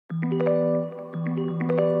Hey,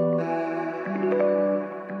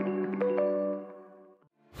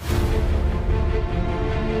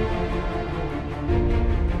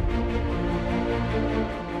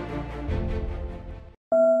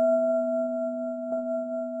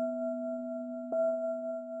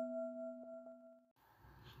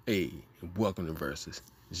 welcome to Versus.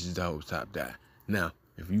 This is the whole top guy. Now,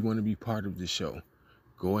 if you want to be part of the show,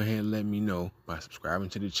 go ahead and let me know by subscribing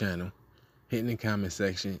to the channel, hitting the comment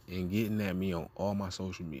section, and getting at me on all my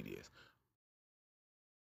social medias.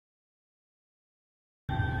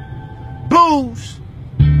 Boos!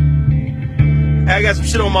 I got some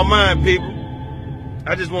shit on my mind, people.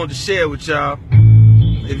 I just wanted to share with y'all.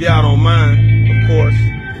 If y'all don't mind, of course.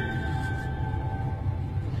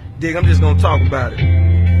 Dig, I'm just gonna talk about it.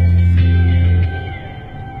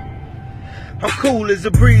 I'm cool as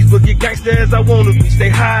a breeze, but get gangsta as I wanna be. Stay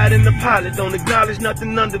high in the pilot, don't acknowledge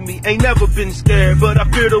nothing under me. Ain't never been scared, but I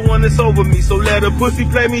fear the one that's over me. So let a pussy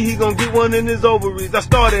play me, he gon' get one in his ovaries. I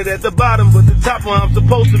started at the bottom, but the top where I'm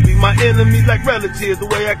supposed to be. My enemies like relatives, the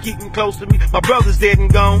way I keep them close to me. My brother's dead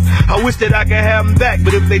and gone, I wish that I could have them back.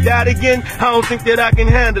 But if they died again, I don't think that I can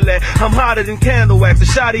handle that. I'm hotter than candle wax, a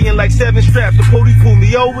shotty in like 7 straps. The police pull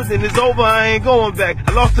me over, then it's over, I ain't going back.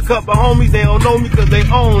 I lost a couple homies, they don't know me cause they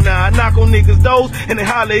own now. I knock on niggas' doors and they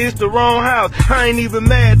holler it's the wrong house. I ain't even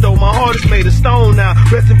mad though, my heart is made of stone now.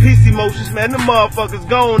 Rest in peace emotions, man, the motherfuckers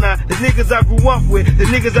gone now. The niggas I grew up with, the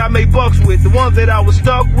niggas I made bucks with, the ones that I was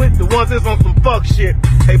stuck with, the ones that's on some fuck shit.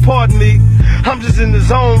 Hey, pardon me, I'm just in the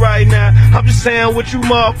zone right now. I'm just saying what you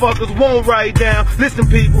motherfuckers won't write down. Listen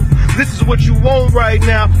people, this is what you want right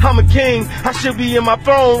now. I'm a king, I should be in my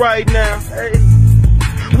throne right now. Hey,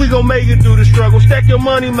 we gon' make it through the struggle. Stack your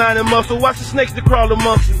money, mind and muscle. Watch the snakes that crawl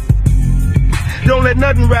amongst you. Don't let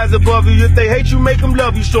nothing rise above you. If they hate you, make them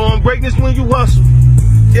love you. Show them greatness when you hustle.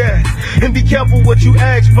 Yeah, and be careful what you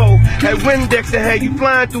ask for. At Windex, I had you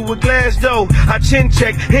flying through a glass door. I chin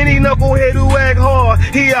check any knucklehead who act hard.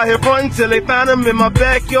 He out here frontin' till they find him in my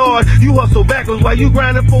backyard. You hustle backwards while you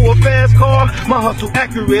grinding for a fast car. My hustle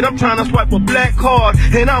accurate, I'm trying to swipe a black card.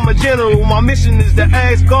 And I'm a general, my mission is to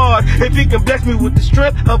ask God if he can bless me with the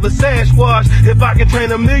strength of a Sasquatch. If I can train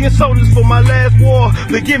 1,000,000 soldiers for my last war.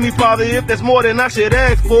 Forgive me, Father, if that's more than I should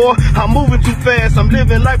ask for. I'm moving too fast, I'm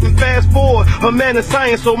living life in fast forward. A man of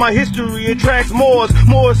science, so my history attracts Moors.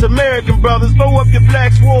 Moors American brothers, throw up your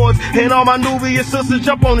black swords. And all my Nubian sisters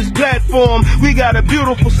jump on this platform. We got a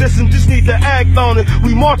beautiful system, just need to act on it.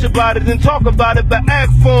 We march about it and talk about it, but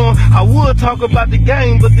act for 'em. I would talk about the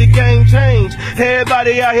game, but the game changed.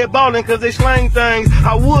 Everybody out here ballin' cause they slang things.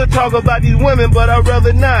 I would talk about these women, but I'd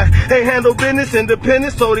rather not. They handle business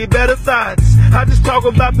independent, so they better thoughts. I just talk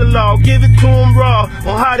about the law, give it to them raw.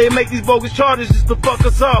 On how they make these bogus charges just to fuck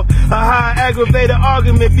us off. A high aggravated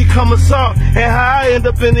argument become assault. And how I end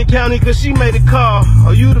up in the county cause she made a call.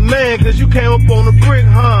 Are you the man cause you came up on the brick,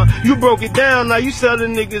 huh? You broke it down, now you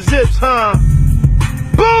selling niggas zips, huh?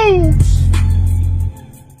 Boos!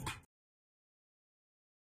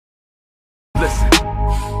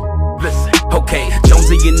 Listen, okay,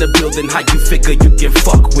 Jonesy in the building, how you figure you can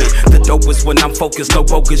fuck with? The dopest when I'm focused, no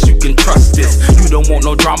bogus, you can trust this. You don't want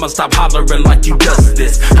no drama, stop hollering like you does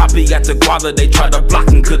this. I be at the guala, they try to block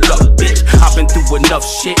and good luck, bitch. I've been through enough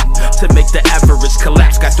shit to make the average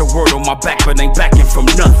collapse. Got the word on my back, but ain't backing from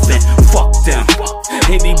nothing. Fuck them.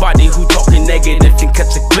 Anybody who talking negative can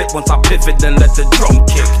catch a clip once I pivot and let the drum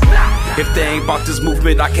kick. If they ain't about this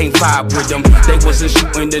movement, I can't vibe with them. They wasn't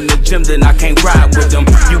shooting in the gym, then I can't ride with them.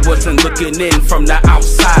 You wasn't looking in from the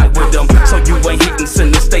outside with them, so you ain't hitting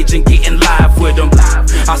center stage and getting live with them.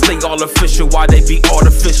 I stay all official while they be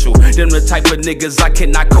artificial. Them the type of niggas I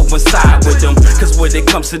cannot coincide with them. Cause when it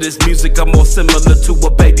comes to this music, I'm more similar to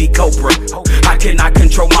a baby cobra. I cannot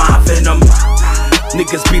control my venom.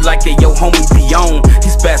 Niggas be like, hey, yo, homie, be on.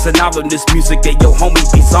 He's passing out on this music, hey, yo, homie,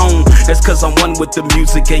 be zone. That's cause I'm one with the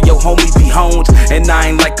music, hey, yo, homie, be honed. And I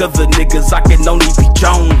ain't like other niggas, I can only be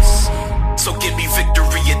Jones. So give me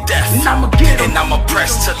victory or death, and I'ma get 'em. And I'ma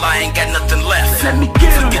press till I ain't got nothing left. Let me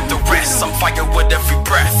get 'em. Forget the rest, I'm fire with every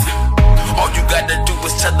breath. All you gotta do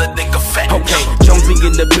is tell a nigga fat. Okay, Jonesy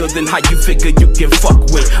in the building, how you figure you can fuck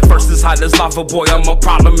with? Versus hot as lava, boy, I'm a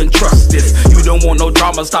problem and trust this. You don't want no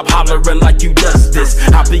drama, stop hollering like you does this.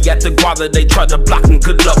 I be at the guala, they try to block and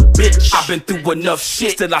good luck, bitch. I've been through enough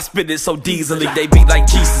shit, still I spit it so diesely. They be like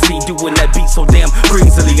GCAAKI, doing that beat so damn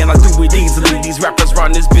breezily. And I do it easily, these rappers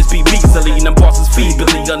run this bitch be measly. And them bosses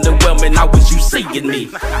feebly underwhelming, how was you seeing me?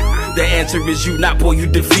 The answer is you not, boy, you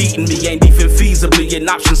defeating me. Ain't even feasibly an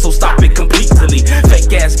option, so stop it completely.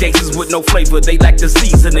 Fake ass gangsters with no flavor, they lack the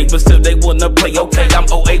seasoning, but still they wanna play. Okay, I'm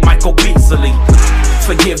OA Michael Beasley.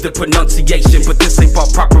 Forgive the pronunciation, but this ain't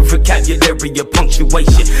about proper vocabulary or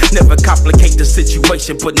punctuation. Never complicate the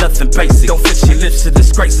situation, but nothing basic. Don't fix your lips to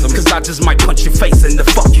disgrace them, cause I just might punch your face in the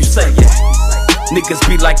fuck you say it. Niggas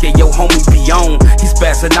be like, hey, yo, homie, be on. He's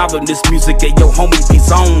passing out on this music, hey, yo, homie, be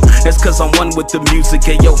zone. That's cause I'm one with the music,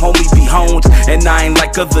 hey, yo, homie, be honed. And I ain't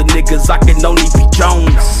like other niggas, I can only be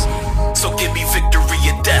Jones. So give me victory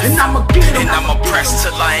or death, and I'ma get 'em. And I'ma press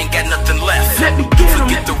till I ain't got nothing left. Let me get 'em.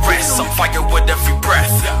 Forget the